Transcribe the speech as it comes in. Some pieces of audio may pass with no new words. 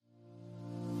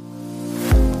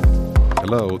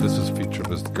Hello, this is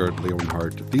futurist Gerd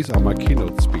Leonhardt. These are my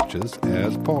keynote speeches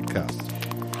as podcasts.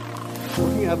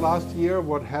 Looking at last year,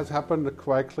 what has happened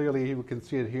quite clearly, we can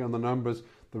see it here in the numbers.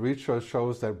 The research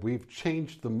shows that we've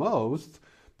changed the most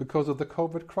because of the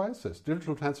COVID crisis.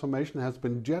 Digital transformation has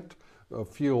been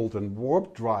jet-fueled and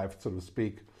warp-drive, so to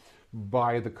speak,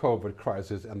 by the COVID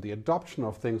crisis, and the adoption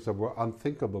of things that were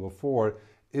unthinkable before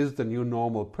is the new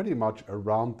normal pretty much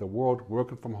around the world,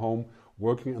 working from home,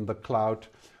 working in the cloud,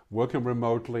 working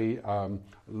remotely,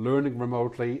 learning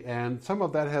remotely, and some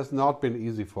of that has not been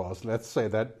easy for us. Let's say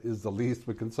that is the least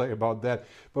we can say about that.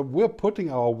 But we're putting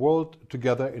our world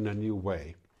together in a new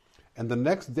way. And the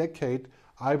next decade,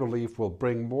 I believe, will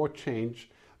bring more change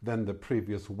than the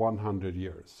previous 100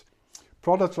 years.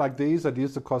 Products like these that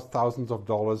used to cost thousands of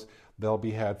dollars, they'll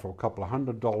be had for a couple of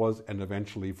 $100 and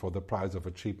eventually for the price of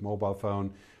a cheap mobile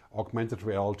phone. Augmented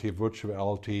reality, virtual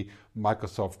reality,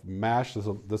 Microsoft Mesh,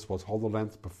 this was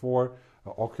HoloLens before,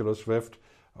 Oculus Rift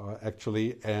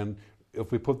actually, and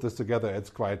if we put this together, it's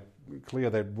quite clear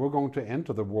that we're going to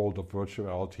enter the world of virtual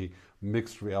reality,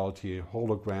 mixed reality,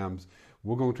 holograms.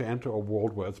 We're going to enter a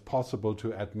world where it's possible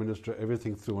to administer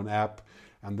everything through an app,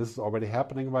 and this is already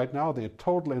happening right now. The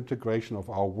total integration of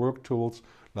our work tools,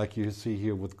 like you see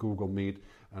here with Google Meet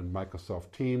and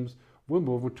Microsoft Teams. We're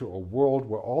moving to a world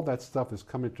where all that stuff is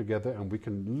coming together and we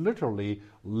can literally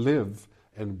live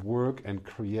and work and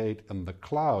create in the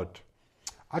cloud.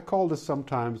 I call this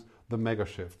sometimes the mega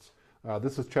shifts.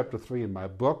 This is chapter 3 in my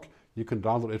book. You can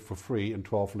download it for free in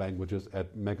 12 languages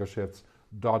at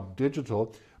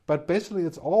megashifts.digital. But basically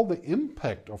it's all the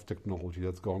impact of technology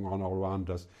that's going on all around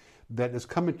us that is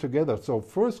coming together. So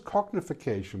first,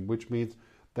 cognification, which means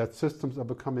that systems are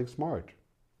becoming smart.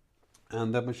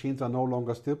 And that machines are no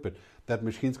longer stupid, that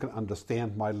machines can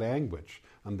understand my language,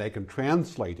 and they can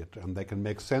translate it, and they can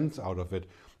make sense out of it.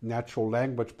 Natural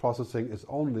language processing is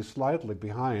only slightly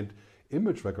behind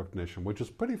image recognition, which is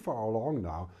pretty far along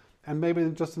now. And maybe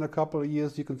just in a couple of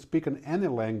years, you can speak in any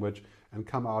language and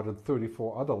come out in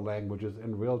 34 other languages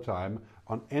in real time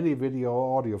on any video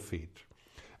or audio feed.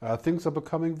 Things are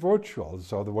becoming virtual,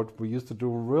 so that what we used to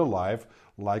do in real life,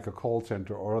 like a call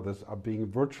center or others, are being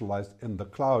virtualized in the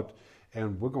cloud.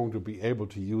 And we're going to be able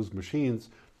to use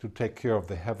machines to take care of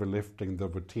the heavy lifting, the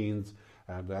routines,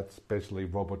 and that's basically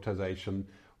robotization.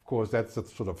 Of course, that's the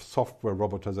sort of software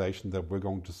robotization that we're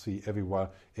going to see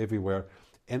everywhere.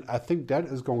 And I think that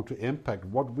is going to impact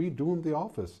what we do in the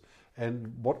office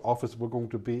and what office we're going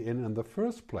to be in the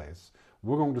first place.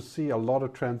 We're going to see a lot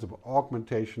of trends of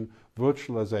augmentation,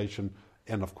 virtualization,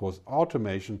 and of course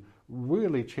automation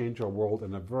really change our world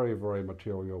in a very, very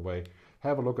material way.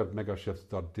 Have a look at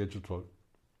megashifts.digital.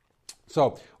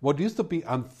 So what used to be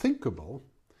unthinkable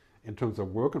in terms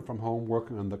of working from home,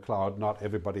 working in the cloud, not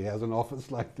everybody has an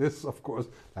office like this, of course.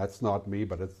 That's not me,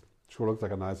 but it sure looks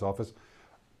like a nice office.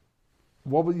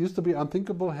 What used to be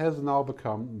unthinkable has now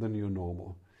become the new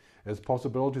normal. There's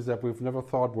possibilities that we've never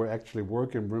thought were actually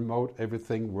working remote,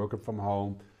 everything, working from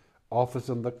home, office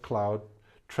in the cloud,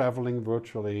 traveling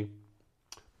virtually.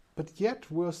 But yet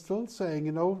we're still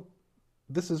saying,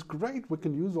 this is great, we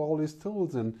can use all these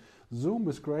tools, and Zoom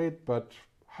is great, but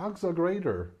hugs are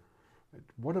greater.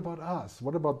 What about us?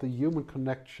 What about the human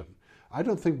connection? I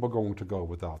don't think we're going to go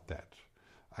without that.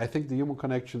 I think the human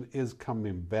connection is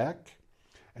coming back,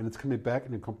 and it's coming back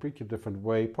in a completely different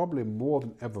way, probably more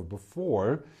than ever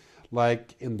before,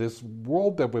 like in this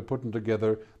world that we're putting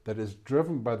together that is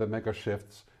driven by the mega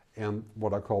shifts and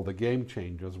what I call the game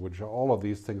changers, which are all of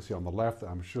these things here on the left,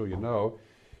 I'm sure you know.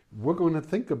 We're going to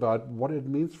think about what it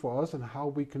means for us and how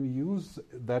we can use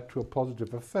that to a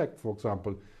positive effect. For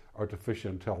example, artificial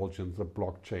intelligence, the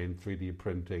blockchain, 3D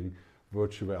printing,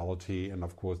 virtual reality, and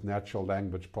of course natural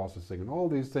language processing, and all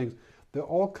these things. They're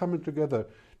all coming together,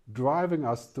 driving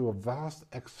us through a vast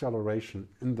acceleration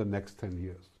in the next 10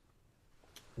 years.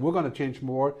 We're going to change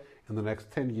more in the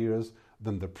next 10 years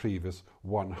than the previous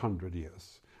 100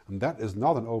 years. And that is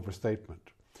not an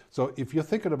overstatement. So if you're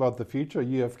thinking about the future,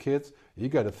 you have kids, you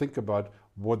got to think about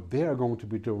what they're going to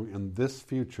be doing in this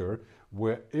future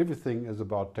where everything is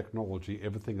about technology,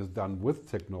 everything is done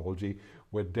with technology,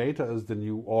 where data is the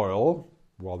new oil.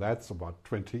 Well, that's about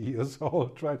 20 years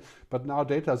old, right? But now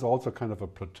data is also kind of a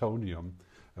plutonium,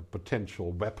 a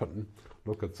potential weapon.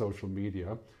 Look at social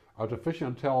media. Artificial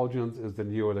intelligence is the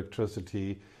new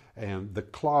electricity, and the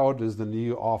cloud is the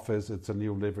new office, it's a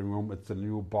new living room, it's a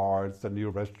new bar, it's the new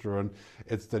restaurant,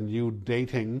 it's the new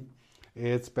dating.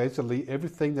 It's basically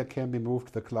everything that can be moved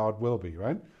to the cloud will be,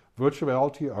 right? Virtual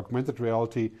reality, augmented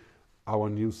reality, our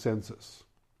new senses.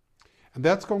 And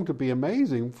that's going to be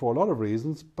amazing for a lot of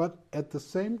reasons, but at the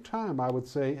same time, I would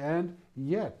say, and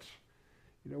yet,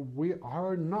 we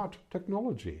are not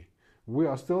technology. We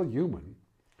are still human.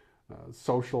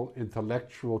 Social,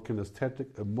 intellectual,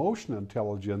 kinesthetic, emotional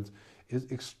intelligence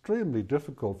is extremely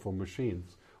difficult for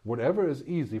machines. Whatever is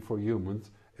easy for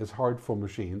humans is hard for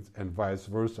machines, and vice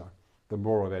versa, the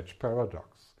Moravec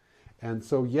paradox. And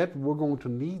so yet we're going to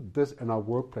need this in our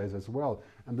workplace as well.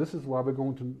 And this is why we're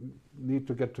going to need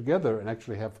to get together and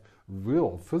actually have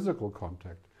real physical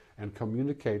contact and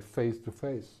communicate face to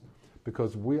face,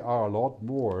 because we are a lot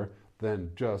more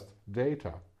than just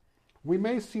data. We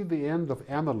may see the end of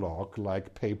analog,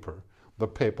 like paper, the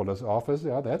paperless office.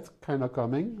 Yeah, that's kind of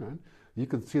coming. Right? You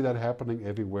can see that happening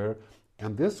everywhere.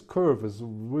 And this curve is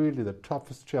really the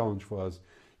toughest challenge for us.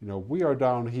 We are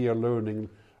down here learning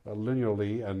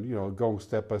linearly and going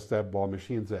step by step, while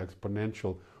machines are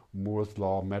exponential. Moore's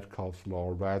law, Metcalfe's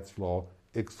law, Wright's law,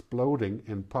 exploding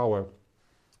in power.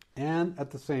 And at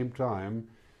the same time,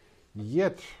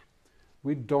 yet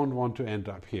we don't want to end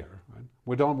up here. Right?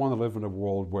 We don't want to live in a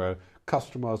world where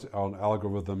customers are an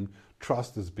algorithm,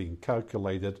 trust is being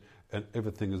calculated, and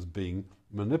everything is being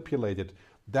manipulated.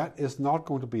 That is not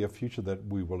going to be a future that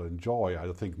we will enjoy,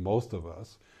 I think most of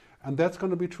us. And that's going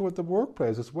to be true at the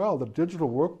workplace as well. The digital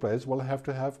workplace will have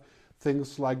to have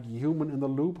things like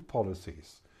human-in-the-loop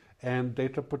policies and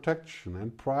data protection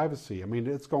and privacy.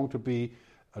 It's going to be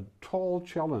a tall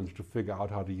challenge to figure out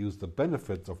how to use the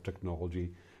benefits of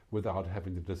technology without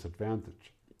having the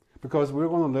disadvantage. Because we're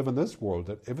going to live in this world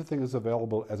that everything is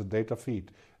available as a data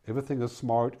feed. Everything is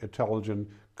smart, intelligent,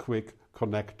 quick,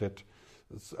 connected,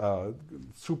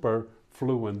 super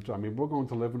fluent. We're going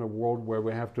to live in a world where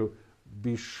we have to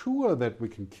be sure that we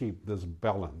can keep this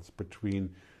balance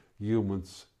between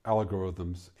humans,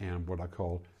 algorithms, and what I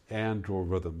call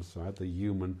androrhythms, right? The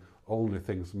human-only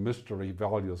things, mystery,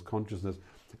 values, consciousness.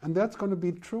 And that's going to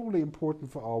be truly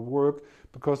important for our work,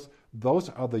 because those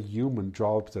are the human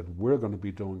jobs that we're going to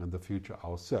be doing in the future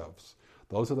ourselves.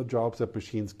 Those are the jobs that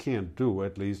machines can't do,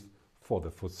 at least for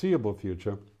the foreseeable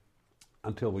future,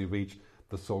 until we reach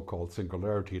the so-called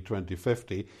singularity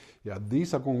 2050. Yeah,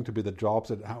 these are going to be the jobs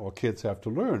that our kids have to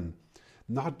learn.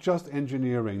 Not just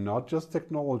engineering, not just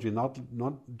technology, not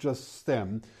just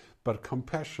STEM, but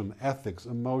compassion, ethics,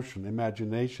 emotion,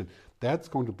 imagination. That's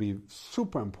going to be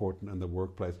super important in the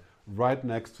workplace, right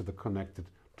next to the connected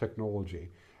technology.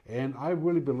 And I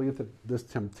really believe that this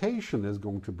temptation is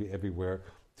going to be everywhere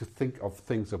to think of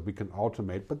things that we can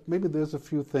automate, but maybe there's a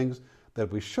few things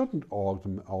that we shouldn't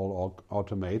all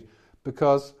automate,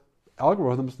 because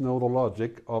algorithms know the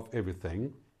logic of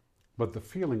everything, but the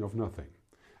feeling of nothing.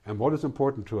 And what is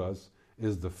important to us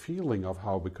is the feeling of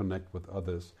how we connect with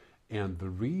others, and the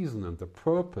reason and the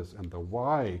purpose and the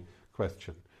why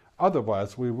question.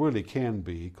 Otherwise, we really can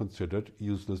be considered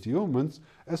useless humans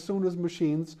as soon as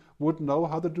machines would know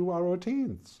how to do our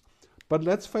routines. But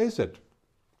let's face it,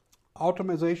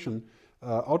 automation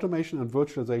and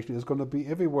virtualization is going to be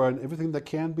everywhere, and everything that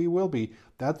can be will be.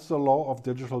 That's the law of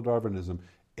digital Darwinism.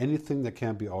 Anything that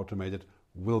can be automated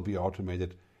will be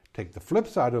automated. Take the flip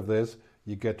side of this,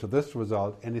 you get to this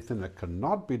result: anything that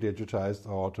cannot be digitized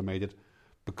or automated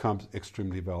becomes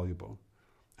extremely valuable.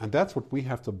 And that's what we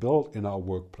have to build in our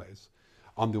workplace.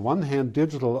 On the one hand,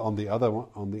 digital; on the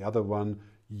other one,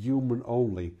 human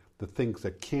only. The things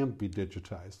that can't be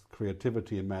digitized: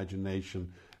 creativity,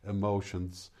 imagination,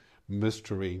 emotions,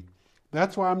 mystery.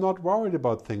 That's why I'm not worried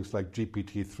about things like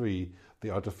GPT-3,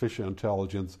 the artificial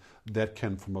intelligence that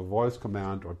can, from a voice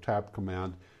command or tap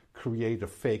command, create a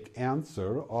fake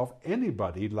answer of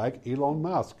anybody, like Elon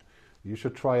Musk. You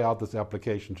should try out this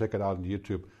application. Check it out on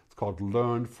YouTube. It's called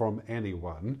Learn from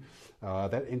Anyone.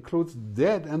 That includes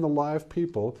dead and alive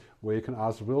people, where you can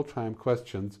ask real-time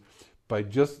questions by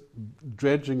just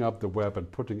dredging up the web and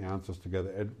putting answers together.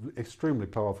 An extremely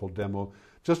powerful demo,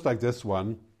 just like this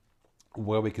one,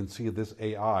 where we can see this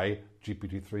AI,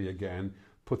 GPT-3 again,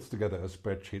 puts together a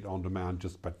spreadsheet on demand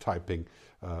just by typing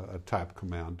a type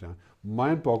command.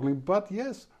 Mind-boggling, but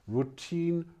yes,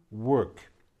 routine work.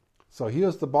 So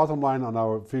here's the bottom line on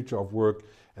our future of work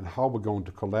and how we're going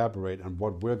to collaborate and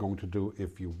what we're going to do.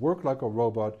 If you work like a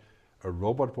robot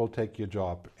will take your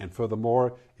job. And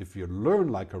furthermore, if you learn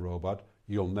like a robot,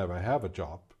 you'll never have a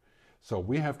job. So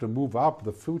we have to move up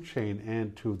the food chain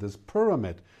and to this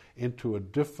pyramid into a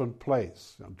different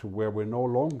place, to where we're no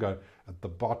longer at the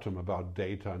bottom about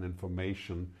data and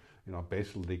information,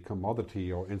 basically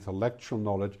commodity or intellectual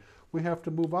knowledge. We have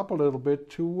to move up a little bit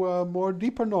to more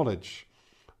deeper knowledge,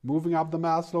 moving up the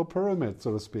Maslow pyramid,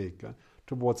 so to speak,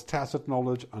 towards tacit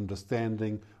knowledge,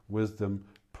 understanding, wisdom,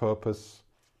 purpose.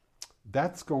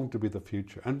 That's going to be the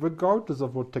future. And regardless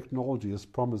of what technology is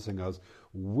promising us,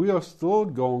 we are still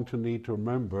going to need to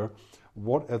remember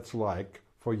what it's like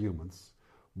for humans,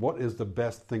 What is the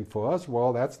best thing for us?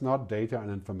 Well, that's not data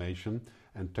and information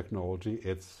and technology.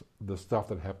 It's the stuff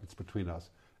that happens between us.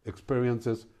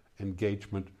 Experiences,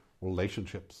 engagement,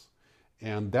 relationships.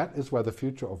 And that is where the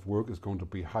future of work is going to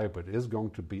be hybrid. It is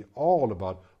going to be all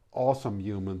about awesome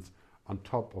humans on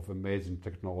top of amazing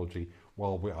technology.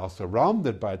 While we are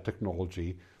surrounded by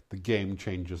technology, the game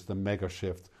changes, the mega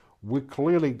shifts. We're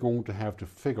clearly going to have to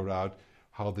figure out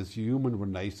how this human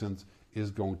renaissance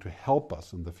is going to help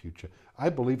us in the future. I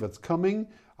believe it's coming.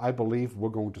 I believe we're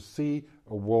going to see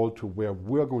a world to where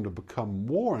we're going to become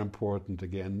more important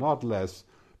again, not less,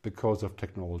 because of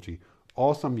technology.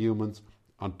 Awesome humans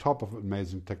on top of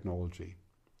amazing technology.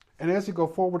 And as you go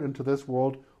forward into this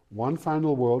world, one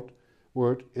final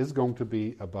word is going to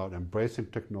be about embracing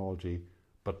technology,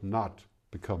 but not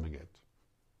becoming it.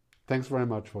 Thanks very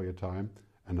much for your time,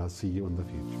 and I'll see you in the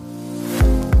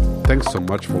future. Thanks so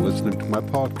much for listening to my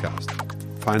podcast.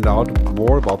 Find out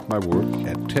more about my work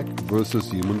at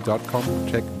techversushuman.com,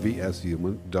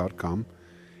 techvshuman.com,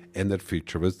 and at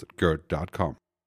futuristgert.com.